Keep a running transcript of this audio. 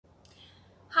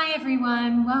Hi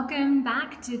everyone, welcome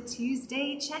back to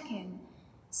Tuesday Check-In.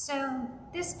 So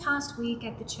this past week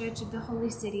at the Church of the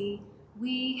Holy City,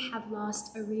 we have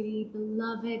lost a really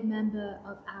beloved member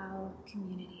of our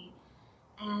community.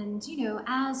 And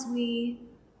as we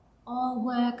all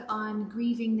work on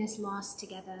grieving this loss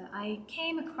together, I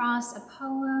came across a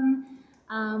poem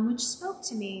which spoke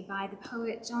to me by the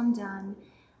poet John Donne.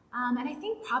 And I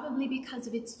think probably because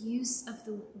of its use of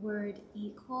the word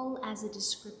equal as a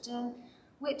descriptor,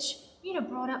 which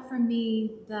brought up for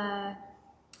me the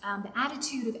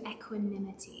attitude of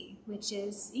equanimity, which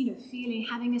is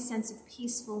having a sense of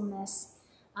peacefulness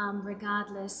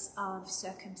regardless of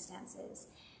circumstances.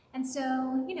 And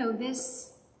so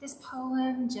this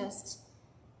poem just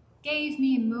gave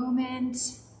me a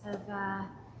moment of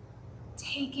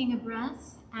taking a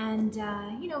breath, and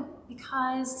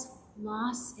because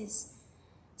loss is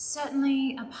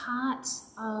certainly a part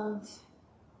of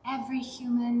every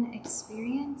human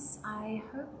experience, I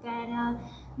hope that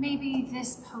maybe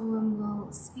this poem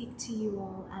will speak to you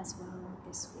all as well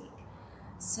this week.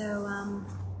 So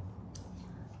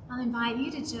I'll invite you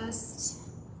to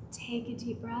just take a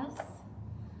deep breath,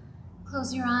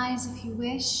 close your eyes if you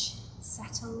wish,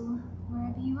 settle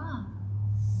wherever you are.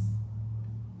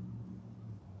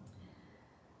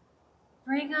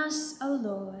 Bring us, O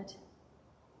Lord,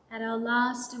 at our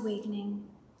last awakening,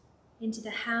 into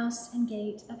the house and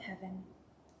gate of heaven,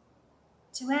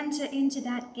 to enter into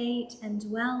that gate and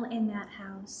dwell in that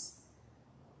house,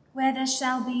 where there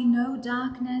shall be no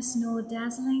darkness nor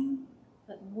dazzling,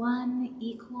 but one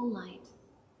equal light,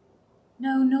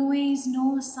 no noise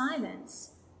nor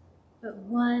silence, but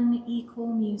one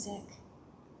equal music,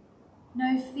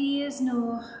 no fears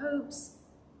nor hopes,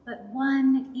 but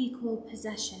one equal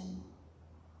possession,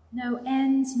 no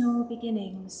ends nor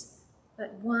beginnings,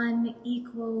 but one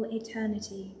equal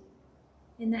eternity,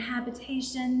 in the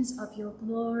habitations of your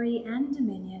glory and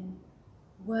dominion,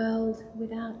 world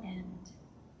without end.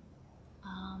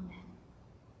 Amen.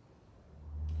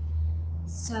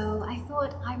 So I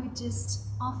thought I would just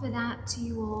offer that to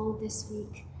you all this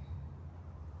week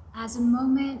as a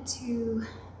moment to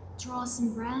draw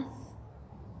some breath,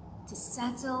 to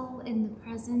settle in the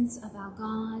presence of our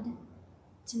God,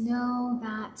 to know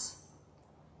that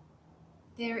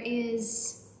there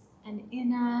is an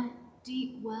inner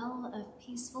deep well of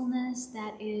peacefulness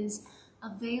that is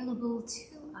available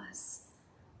to us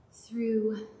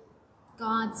through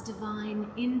God's divine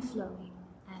inflowing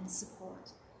and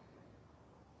support.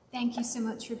 Thank you so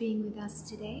much for being with us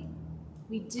today.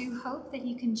 We do hope that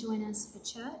you can join us for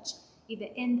church, either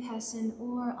in person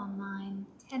or online,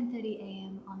 10:30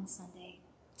 a.m. on Sunday.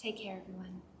 Take care,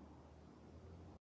 everyone.